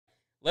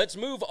let's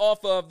move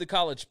off of the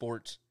college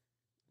sports.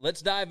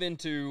 Let's dive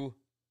into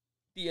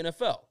the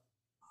NFL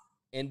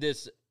and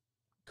this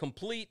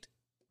complete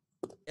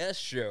S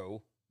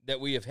show that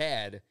we have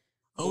had.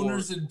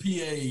 Owners and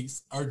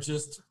PAs are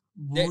just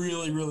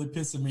really, really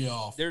pissing me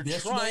off. They're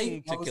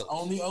trying to kill us.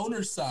 On the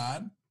owner's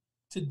side.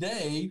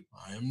 Today,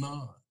 I am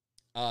not.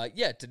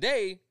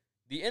 Today,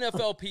 the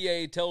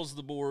NFLPA tells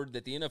the board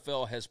that the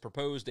NFL has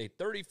proposed a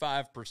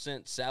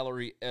 35%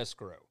 salary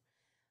escrow.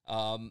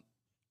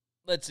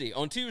 Let's see.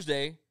 On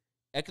Tuesday,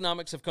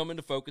 economics have come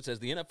into focus as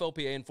the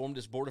NFLPA informed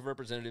its board of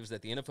representatives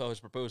that the NFL has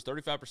proposed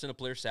 35% of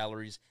player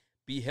salaries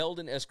be held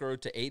in escrow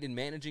to aid in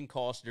managing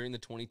costs during the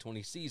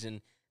 2020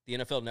 season, the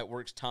NFL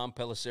Network's Tom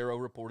Pelissero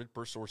reported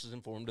per sources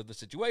informed of the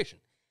situation.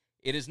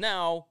 It is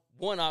now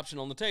one option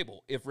on the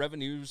table if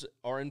revenues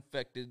are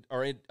impacted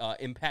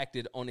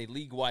on a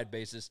league-wide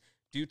basis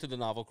due to the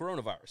novel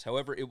coronavirus.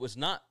 However, it was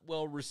not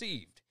well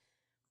received.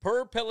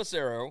 Per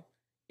Pelissero,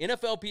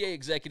 NFLPA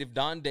executive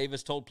Don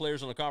Davis told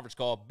players on a conference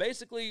call,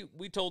 basically,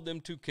 we told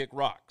them to kick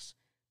rocks.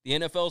 The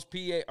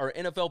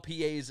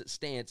NFLPA's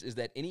stance is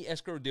that any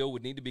escrow deal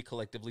would need to be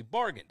collectively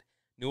bargained.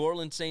 New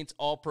Orleans Saints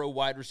All-Pro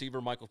wide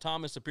receiver Michael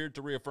Thomas appeared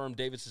to reaffirm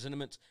Davis'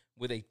 sentiments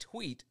with a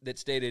tweet that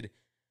stated,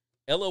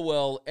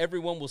 LOL,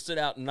 everyone will sit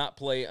out and not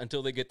play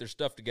until they get their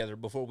stuff together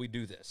before we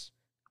do this.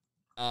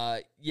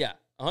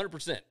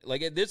 100%.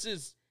 Like, this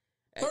is...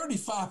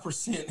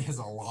 35% is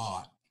a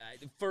lot.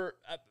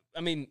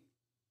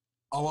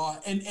 A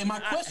lot. And my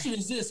question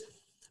is this.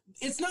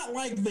 It's not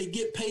like they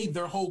get paid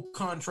their whole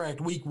contract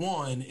week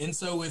one, and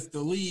so if the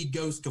league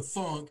goes to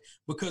funk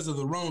because of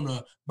the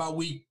Rona, by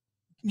week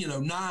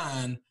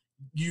 9,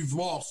 you've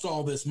lost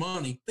all this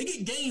money. They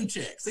get game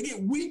checks. They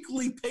get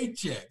weekly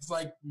paychecks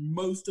like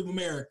most of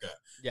America.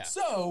 Yeah.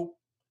 So,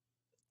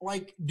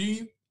 like,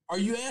 are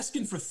you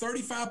asking for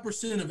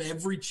 35% of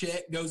every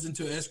check goes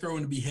into escrow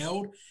and to be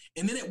held?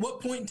 And then at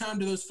what point in time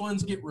do those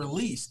funds get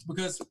released?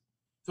 Because,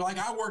 so like,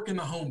 I work in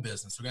the home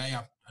business, okay?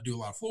 I do a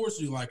lot of floors,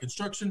 do a lot of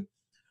construction.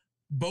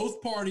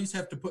 Both parties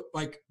have to put,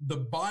 like, the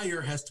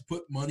buyer has to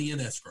put money in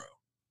escrow.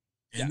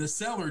 And the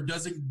seller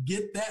doesn't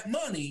get that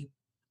money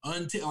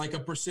until, like, a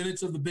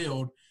percentage of the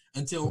build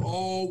until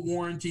all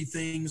warranty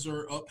things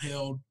are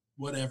upheld,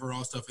 whatever,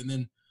 all stuff. And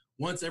then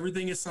once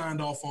everything is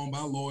signed off on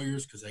by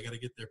lawyers, because they got to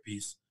get their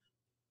piece,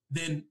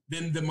 then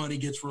the money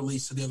gets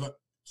released to the other.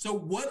 So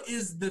what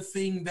is the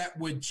thing that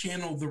would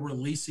channel the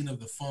releasing of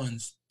the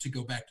funds to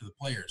go back to the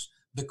players?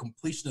 The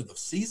completion of the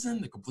season,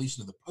 the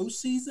completion of the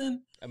postseason?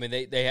 I mean,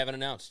 they haven't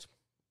announced.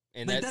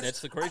 And like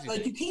that's the crazy thing.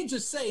 Like, you can't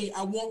just say,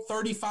 I want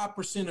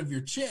 35% of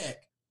your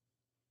check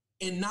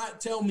and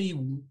not tell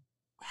me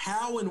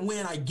how and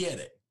when I get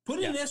it.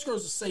 Putting in escrow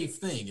is a safe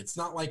thing. It's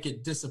not like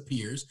it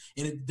disappears,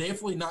 and it's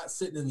definitely not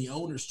sitting in the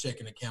owner's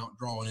checking account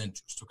drawing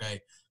interest,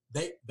 okay?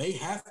 They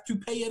have to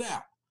pay it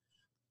out.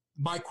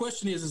 My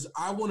question is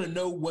I want to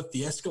know what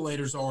the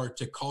escalators are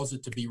to cause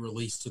it to be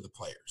released to the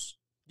players.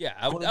 Yeah,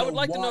 I would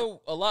like to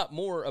know a lot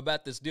more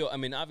about this deal. I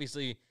mean,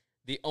 obviously,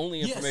 the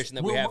only information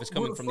that we have is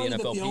coming from the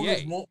NFLPA. The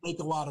owners won't make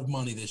a lot of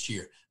money this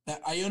year.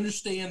 I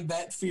understand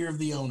that fear of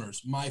the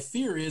owners. My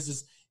fear is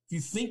if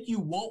you think you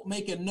won't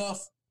make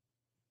enough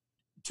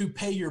to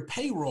pay your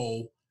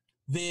payroll,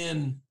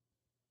 then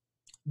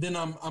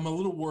I'm a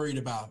little worried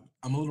about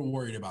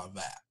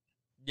that.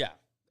 Yeah.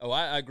 Oh,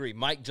 I agree.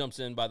 Mike jumps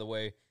in, by the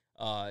way.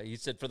 He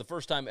said, for the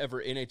first time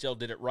ever, NHL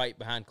did it right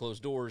behind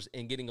closed doors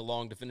and getting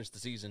along to finish the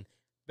season.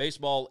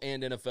 Baseball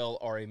and NFL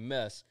are a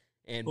mess.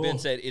 And Ben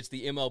said it's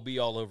the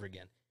MLB all over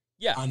again.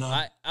 Yeah,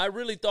 I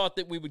really thought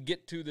that we would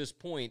get to this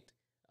point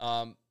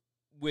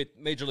with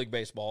Major League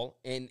Baseball,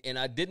 and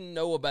I didn't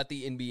know about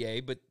the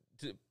NBA, but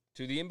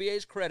to the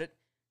NBA's credit,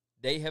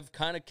 they have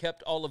kind of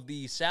kept all of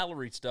the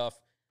salary stuff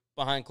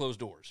behind closed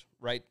doors,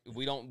 right?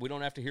 We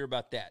don't have to hear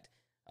about that.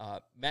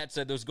 Matt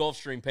said those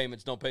Gulfstream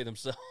payments don't pay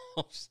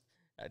themselves.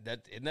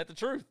 Isn't that the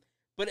truth?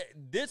 But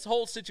this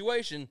whole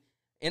situation,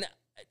 and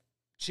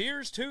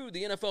cheers to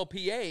the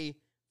NFLPA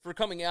for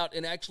coming out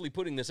and actually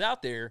putting this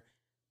out there,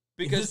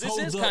 because this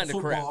is kind of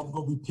crap. I'm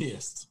going to be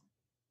pissed.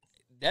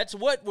 That's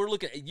what we're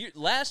looking at.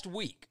 Last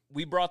week,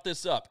 we brought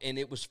this up, and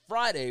it was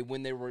Friday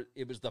when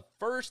it was the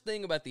first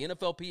thing about the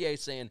NFLPA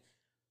saying,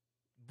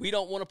 we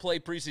don't want to play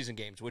preseason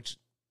games, which,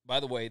 by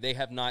the way, they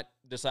have not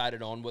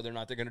decided on whether or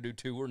not they're going to do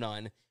 2 or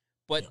none.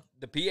 But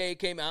the PA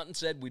came out and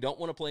said, we don't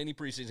want to play any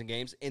preseason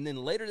games. And then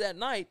later that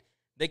night,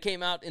 they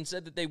came out and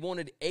said that they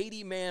wanted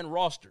 80-man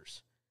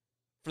rosters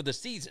for the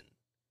season.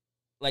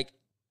 Like,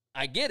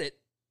 I get it,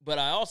 but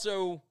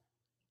isn't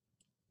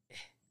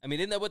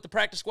that what the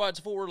practice squad's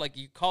for? Like,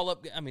 you call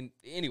up,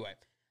 anyway.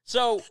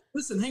 So,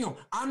 listen, hang on.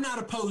 I'm not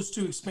opposed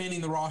to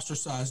expanding the roster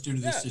size due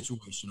to this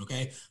situation,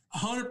 okay?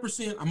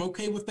 100%, I'm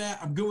okay with that.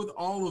 I'm good with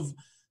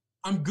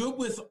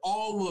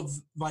all of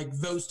like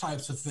those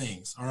types of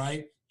things, all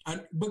right?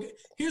 But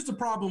here's the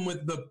problem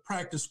with the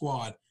practice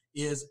squad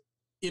is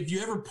if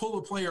you ever pull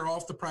a player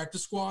off the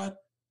practice squad,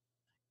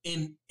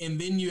 and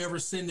then you ever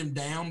send him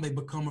down, they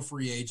become a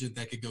free agent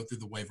that could go through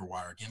the waiver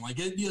wire again.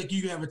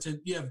 You have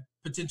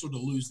potential to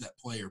lose that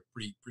player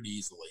pretty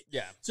easily.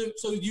 Yeah.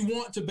 So you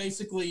want to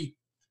basically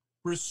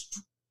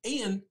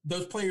and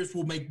those players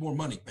will make more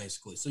money,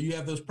 basically. So you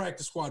have those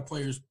practice squad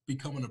players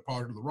becoming a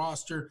part of the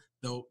roster.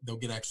 They'll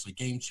get actually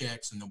game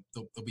checks, and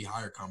they'll be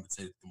higher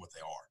compensated than what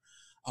they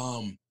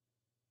are.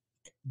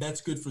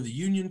 That's good for the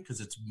union because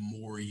it's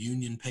more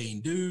union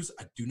paying dues.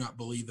 I do not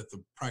believe that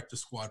the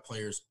practice squad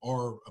players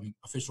are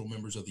official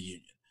members of the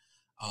union.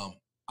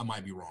 I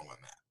might be wrong on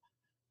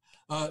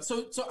that.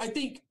 So I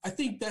think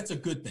that's a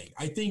good thing.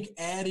 I think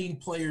adding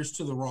players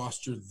to the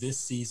roster this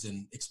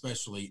season,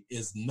 especially,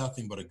 is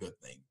nothing but a good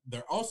thing.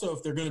 They're also,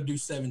 if they're going to do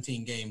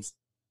 17 games,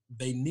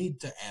 they need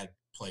to add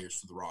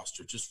players to the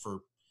roster just for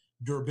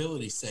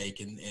durability's sake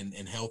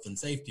and health and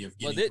safety of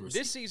getting through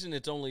this season.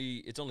 It's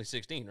only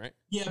 16, right?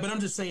 Yeah, but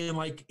I'm just saying,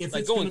 like, if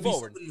like it's going to be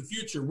forward in the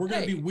future, we're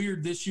going to be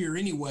weird this year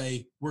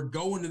anyway. We're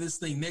going to this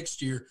thing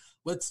next year.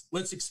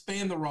 Let's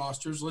expand the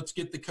rosters. Let's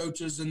get the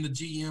coaches and the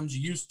GMs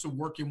used to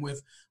working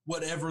with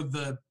whatever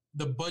the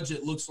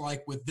budget looks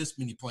like with this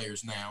many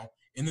players now,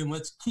 and then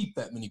let's keep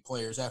that many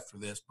players after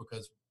this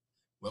because,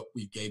 well,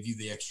 we gave you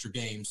the extra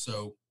game,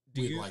 so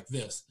like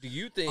this. Do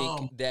you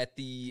think that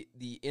the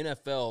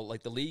NFL,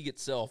 like the league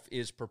itself,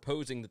 is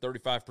proposing the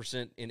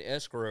 35% in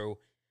escrow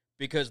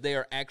because they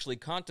are actually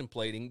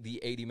contemplating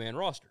the 80-man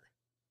roster?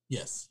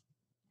 Yes.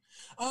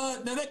 Now,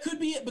 that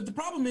could be it, but the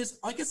problem is,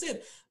 like I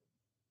said,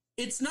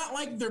 it's not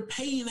like they're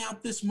paying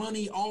out this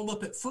money all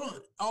up at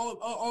front,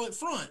 all at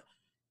front.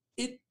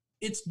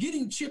 It's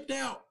getting chipped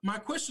out. My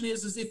question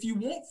is if you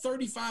want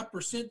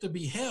 35% to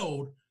be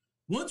held,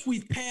 once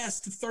we've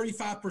passed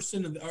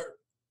 35% of the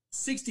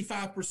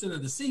 65%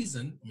 of the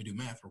season, let me do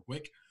math real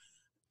quick,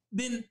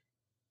 then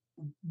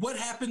what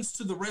happens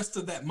to the rest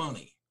of that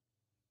money?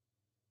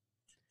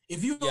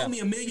 If you owe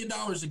me $1 million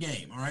a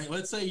game, all right,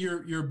 let's say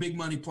you're a big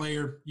money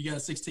player, you got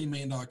a $16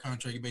 million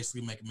contract, you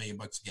basically make $1 million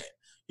a game.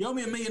 You owe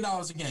me $1 million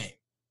a game,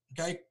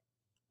 okay?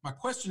 My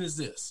question is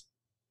this.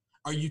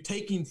 Are you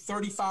taking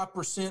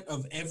 35%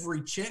 of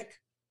every check?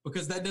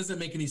 Because that doesn't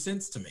make any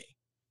sense to me.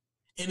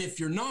 And if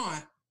you're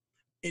not,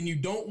 and you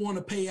don't want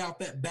to pay out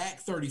that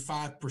back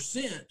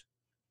 35%,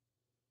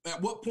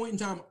 at what point in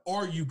time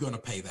are you going to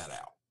pay that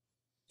out?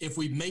 If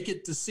we make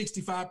it to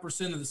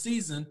 65% of the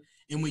season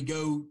and we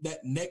go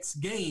that next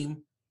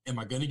game, am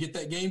I going to get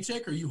that game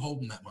check or are you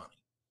holding that money?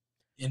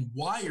 And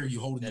why are you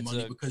holding the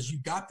money? Because you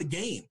got the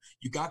game.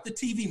 You got the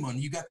TV money.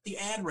 You got the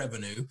ad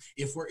revenue.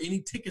 If there are any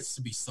tickets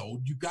to be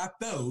sold, you got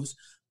those.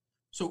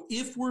 So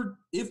if we're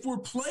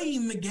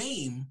playing the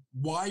game,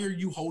 why are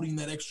you holding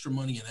that extra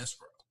money in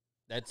escrow?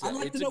 It's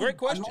a great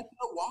question. I'd like to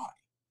know why.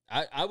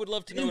 I would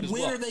love to know it as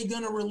well. When are they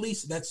going to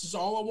release it? That's just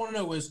all I want to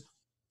know is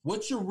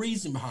what's your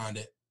reason behind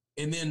it?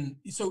 And then,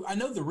 so I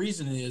know the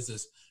reason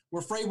is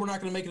we're afraid we're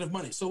not going to make enough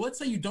money. So let's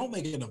say you don't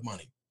make enough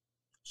money.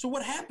 So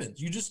what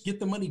happens? You just get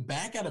the money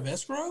back out of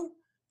escrow?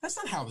 That's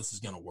not how this is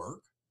going to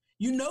work.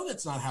 You know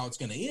that's not how it's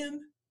going to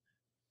end.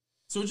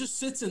 So it just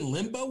sits in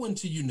limbo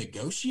until you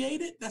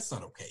negotiate it? That's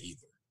not okay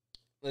either.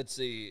 Let's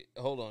see.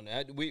 Hold on.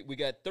 We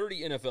got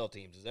 30 NFL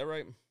teams. Is that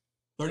right?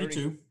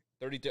 32.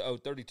 32. Oh,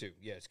 32.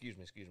 Yeah, excuse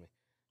me.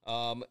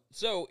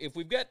 So if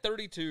we've got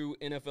 32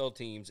 NFL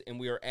teams and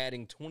we are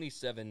adding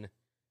 27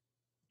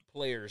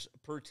 players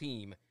per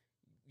team,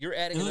 you're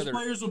adding and another.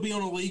 Those players will be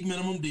on a league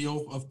minimum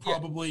deal of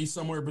probably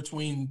somewhere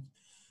between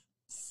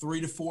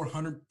 $300,000 to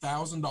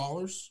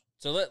 $400,000.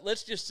 So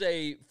let's just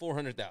say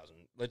 400,000.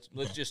 Let's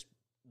just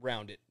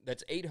round it.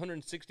 That's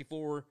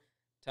 864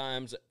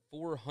 times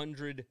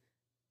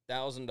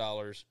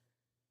 $400,000.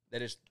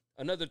 That is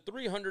another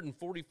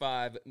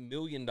 $345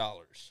 million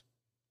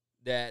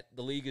that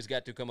the league has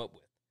got to come up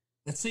with.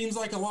 It seems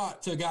like a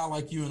lot to a guy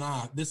like you and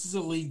I. This is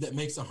a league that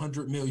makes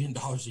 $100 million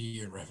a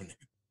year in revenue.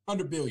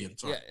 $100 billion,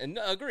 sorry. Yeah, and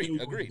agreed.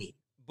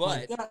 But,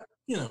 like that,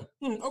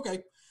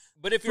 okay.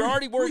 But if you're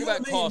already worried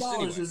about cost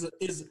anyway.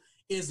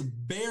 Is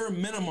bare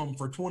minimum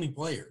for 20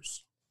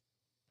 players.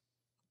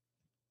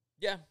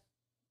 Yeah.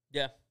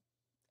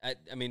 I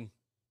mean,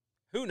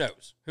 who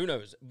knows?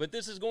 But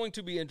this is going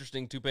to be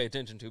interesting to pay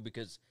attention to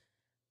because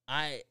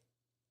I'm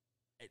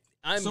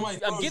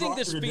getting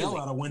this feeling.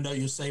 Out a window,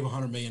 you save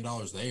 $100 million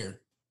there.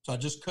 So I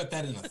just cut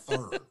that in a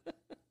third.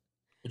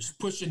 Just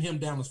pushing him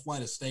down this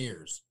flight of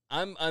stairs.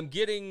 I'm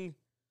getting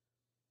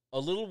a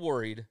little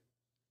worried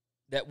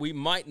that we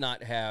might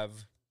not have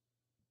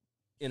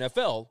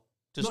NFL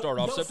to start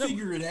off September. They'll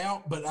figure it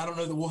out, but I don't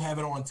know that we'll have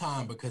it on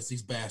time because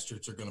these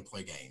bastards are going to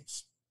play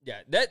games.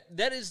 Yeah,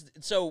 that is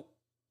so.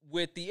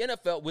 With the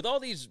NFL, with all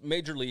these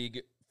major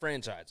league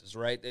franchises,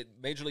 right?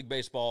 Major League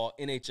Baseball,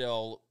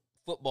 NHL,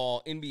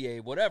 football,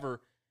 NBA,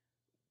 whatever,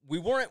 we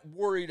weren't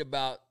worried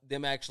about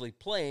them actually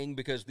playing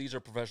because these are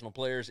professional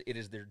players. It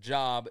is their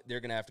job. They're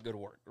going to have to go to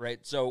work, right?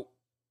 So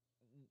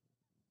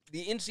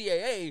the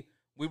NCAA,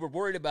 we were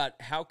worried about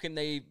how can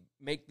they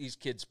make these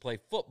kids play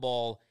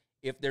football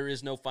if there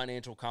is no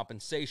financial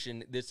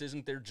compensation. This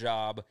isn't their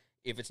job.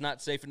 If it's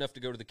not safe enough to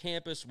go to the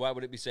campus, why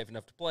would it be safe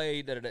enough to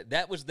play?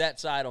 That was that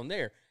side on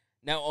there.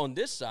 Now, on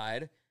this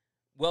side,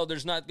 well,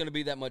 there's not going to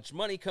be that much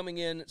money coming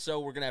in, so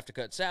we're going to have to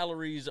cut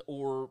salaries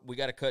or we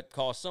got to cut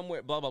costs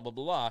somewhere, blah, blah, blah,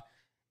 blah, blah.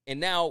 And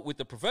now with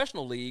the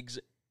professional leagues,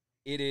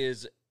 it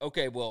is,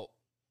 okay, well,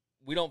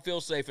 we don't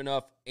feel safe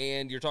enough,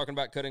 and you're talking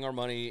about cutting our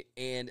money.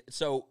 And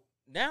so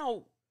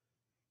now,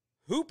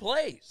 who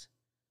plays?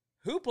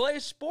 Who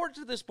plays sports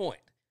at this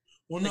point?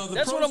 Well, no,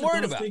 that's what I'm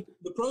worried about.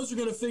 The pros are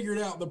going to figure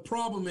it out. The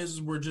problem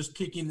is we're just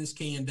kicking this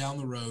can down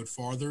the road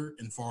farther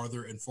and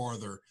farther and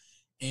farther.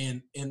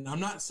 And I'm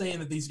not saying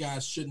that these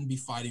guys shouldn't be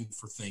fighting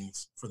for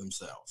things for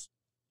themselves.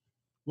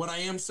 What I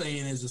am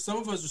saying is that some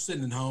of us are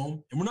sitting at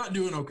home and we're not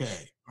doing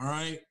okay. All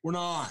right. We're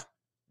not.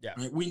 Yeah.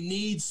 Right? We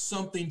need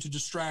something to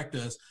distract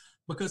us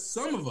because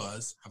some of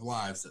us have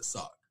lives that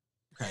suck.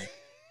 Okay.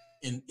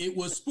 And it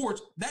was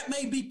sports. That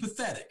may be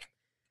pathetic.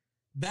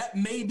 That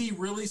may be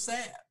really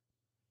sad.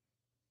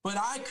 But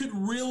I could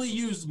really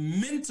use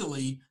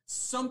mentally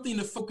something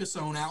to focus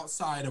on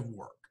outside of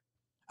work.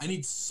 I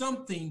need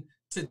something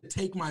to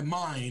take my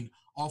mind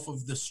off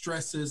of the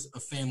stresses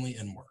of family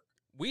and work.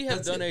 We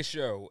have done a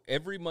show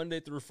every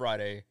Monday through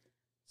Friday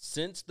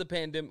since the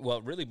pandemic,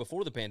 well, really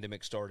before the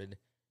pandemic started,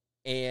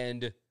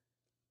 and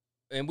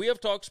we have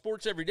talked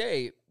sports every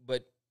day,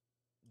 but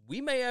we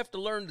may have to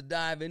learn to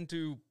dive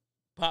into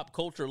pop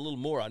culture a little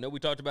more. I know we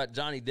talked about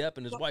Johnny Depp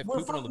and his wife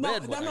pooping on the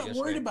bed. I'm not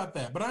worried about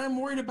that, but I'm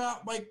worried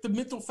about like the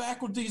mental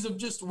faculties of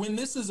just when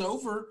this is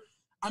over.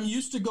 I'm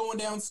used to going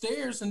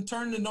downstairs and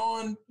turning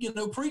on,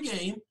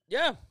 pregame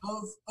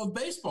of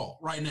baseball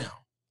right now.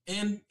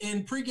 And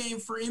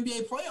pregame for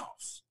NBA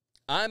playoffs.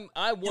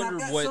 I wonder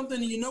what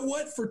something. You know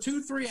what? For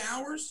 2-3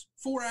 hours,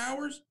 4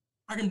 hours,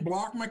 I can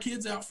block my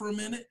kids out for a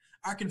minute.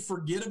 I can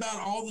forget about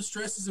all the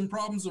stresses and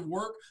problems of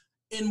work.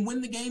 And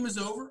when the game is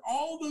over,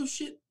 all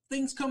those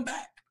things come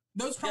back.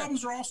 Those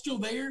problems are all still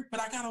there,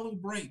 but I got a little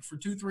break for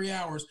 2-3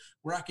 hours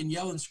where I can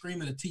yell and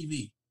scream at a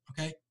TV.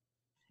 Okay,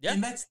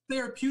 and that's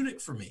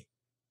therapeutic for me.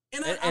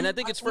 And I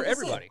think it's for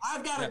everybody.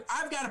 I've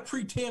got a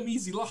pre-tam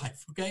easy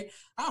life. Okay,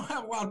 I don't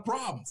have a lot of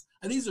problems,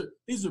 and these are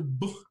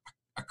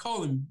I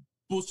call them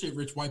bullshit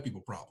rich white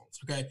people problems.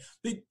 Okay,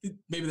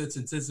 maybe that's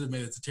insensitive,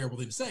 maybe that's a terrible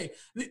thing to say.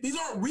 These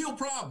aren't real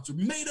problems;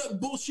 they're made up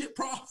bullshit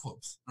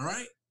problems. All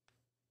right,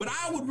 but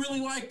I would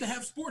really like to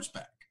have sports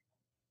back.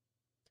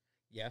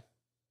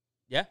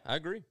 Yeah, I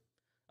agree.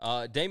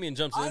 Damian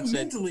jumps in. I'm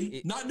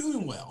mentally not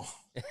doing well.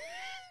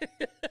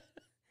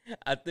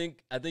 I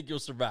think you'll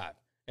survive.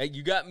 Hey,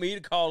 you got me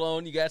to call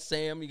on. You got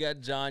Sam. You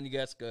got John. You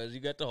got Scuzz. You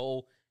got the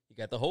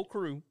whole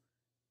crew.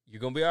 You're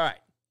gonna be all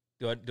right.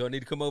 Do I need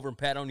to come over and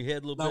pat on your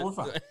head a little bit? No, we're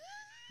fine.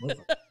 We're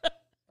fine.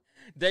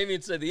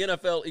 Damian said the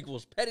NFL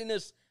equals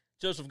pettiness.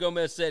 Joseph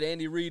Gomez said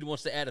Andy Reid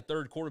wants to add a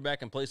third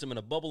quarterback and place him in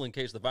a bubble in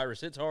case the virus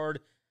hits hard.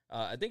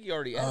 I think he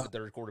already added a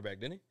third quarterback,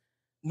 didn't he?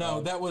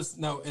 No,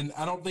 and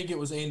I don't think it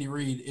was Andy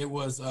Reid. It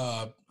was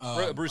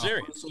Bruce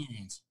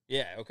Arians.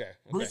 Yeah, okay.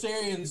 Bruce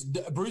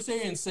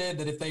Arians said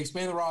that if they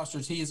expand the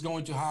rosters, he is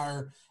going to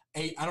hire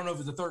I don't know if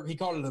it's a third, he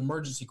called it an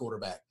emergency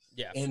quarterback.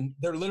 Yeah. And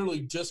they're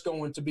literally just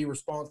going to be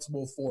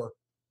responsible for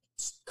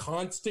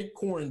constant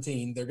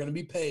quarantine. They're going to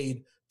be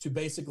paid to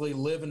basically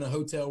live in a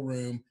hotel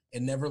room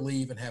and never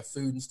leave and have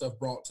food and stuff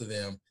brought to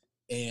them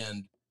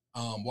and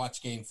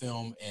watch game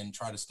film and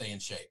try to stay in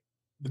shape.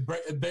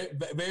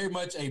 Very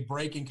much a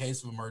break in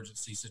case of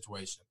emergency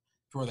situation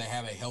to where they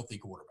have a healthy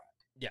quarterback.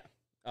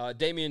 Yeah.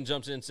 Damian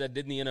jumps in and said,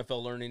 didn't the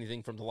NFL learn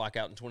anything from the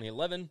lockout in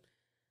 2011?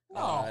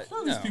 No,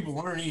 none of these people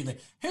learn anything.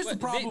 Here's the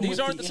problem. These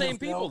aren't the same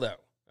people, though.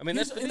 I mean,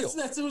 that's the deal.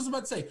 That's what I was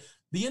about to say.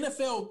 The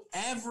NFL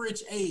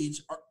average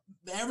age,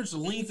 the average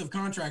length of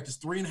contract is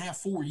 3.5,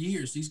 4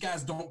 years. These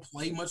guys don't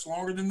play much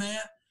longer than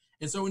that.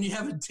 And so when you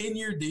have a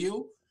 10-year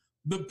deal,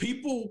 the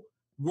people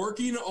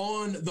working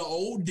on the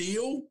old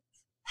deal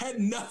had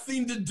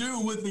nothing to do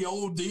with the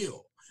old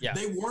deal. Yeah.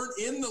 They weren't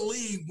in the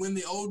league when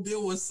the old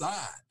deal was signed.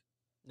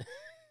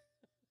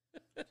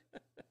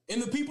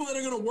 And the people that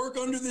are going to work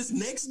under this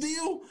next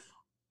deal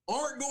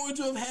aren't going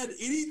to have had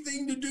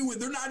anything to do with,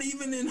 they're not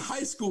even in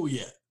high school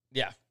yet.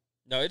 Yeah.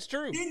 No, it's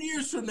true. 10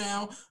 years from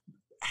now,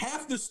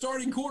 half the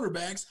starting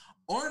quarterbacks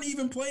aren't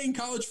even playing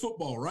college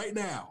football right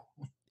now.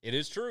 It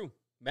is true.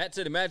 Matt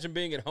said, imagine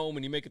being at home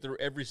and you make it through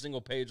every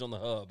single page on the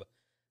hub.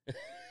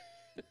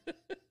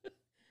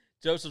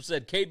 Joseph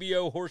said,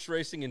 KBO, horse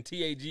racing, and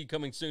TAG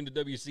coming soon to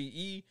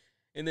WCE.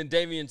 And then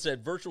Damian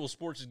said, virtual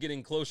sports is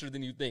getting closer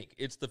than you think.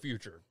 It's the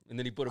future. And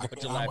then he put a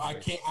bunch of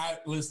laughs.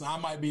 Listen, I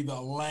might be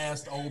the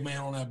last old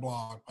man on that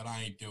blog, but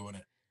I ain't doing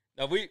it.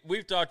 Now,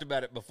 we've talked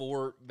about it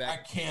before. I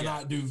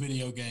cannot do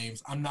video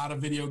games. I'm not a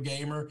video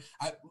gamer.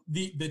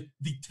 The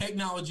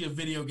technology of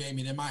video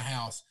gaming in my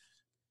house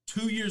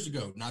 2 years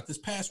ago, not this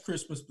past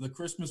Christmas, but the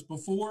Christmas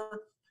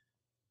before,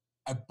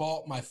 I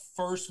bought my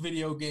first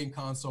video game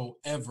console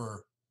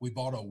ever. We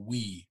bought a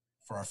Wii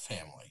for our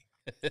family.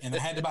 And I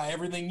had to buy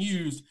everything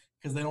used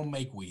because they don't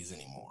make Wiis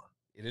anymore.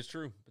 It is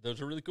true, but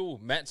those are really cool.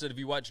 Matt said, "Have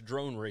you watched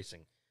drone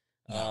racing?"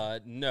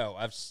 No,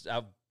 I've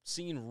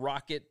seen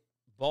Rocket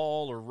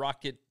Ball or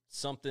Rocket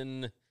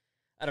something.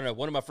 I don't know.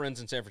 One of my friends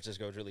in San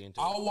Francisco is really into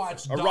it. I'll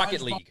watch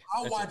Rocket League.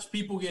 I'll watch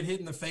people get hit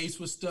in the face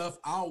with stuff.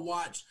 I'll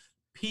watch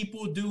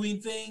people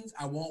doing things.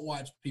 I won't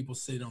watch people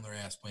sitting on their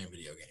ass playing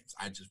video games.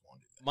 I just won't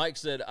do that. Mike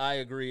said, I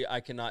agree. I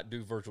cannot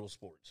do virtual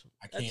sports.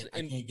 I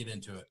can't get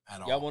into it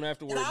at all. Y'all won't have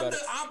to worry about it.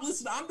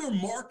 I'm their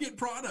market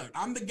product.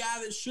 I'm the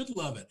guy that should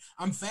love it.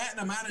 I'm fat and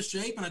I'm out of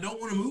shape and I don't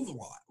want to move a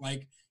lot.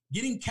 Like,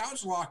 getting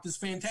couch locked is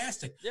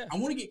fantastic. Yeah. I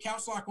want to get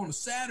couch locked on a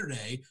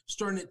Saturday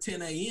starting at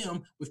 10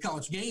 a.m. with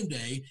college game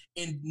day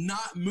and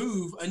not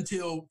move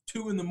until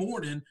 2 in the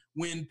morning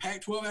when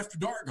Pac-12 after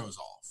dark goes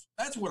off.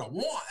 That's what I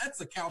want. That's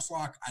the couch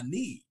lock I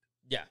need.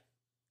 Yeah.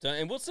 So,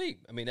 and we'll see.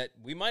 I mean,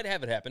 we might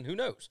have it happen. Who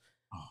knows?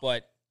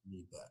 But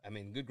I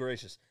mean, good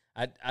gracious,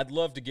 I'd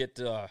love to get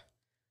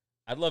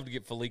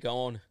Felica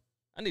on.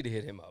 I need to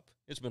hit him up.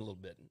 It's been a little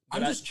bit.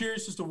 I'm just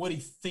curious as to what he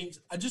thinks.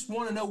 I just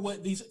want to know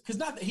what these, because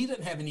not that he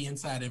doesn't have any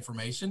inside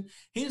information.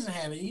 He doesn't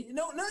have any.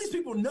 None of these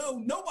people know.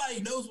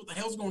 Nobody knows what the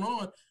hell's going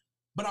on.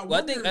 But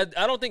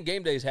I don't think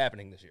game day is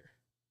happening this year.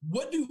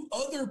 What do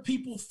other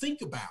people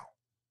think about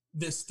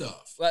this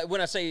stuff? When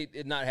I say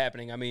it not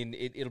happening, I mean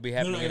it'll be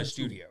happening in a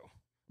studio.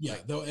 Yeah,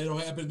 it'll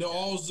happen. They'll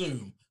all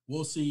Zoom.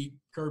 We'll see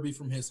Kirby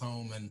from his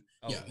home, and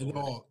it'll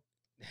all.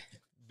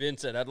 Ben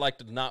said, "I'd like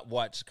to not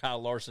watch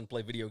Kyle Larson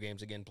play video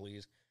games again,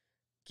 please."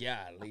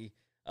 Golly.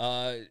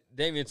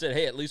 Damian said,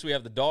 "Hey, at least we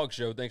have the dog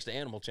show thanks to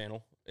Animal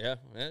Channel." Yeah,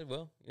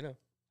 well,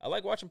 I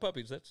like watching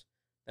puppies.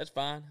 That's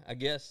fine, I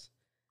guess.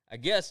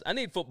 I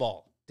need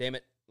football. Damn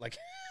it! Like,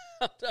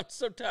 I'm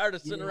so tired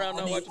of sitting around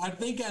not watching. I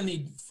think I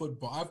need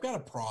football. I've got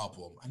a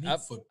problem. I need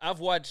football. I've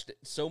watched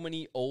so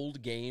many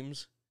old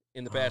games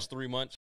in the past 3 months.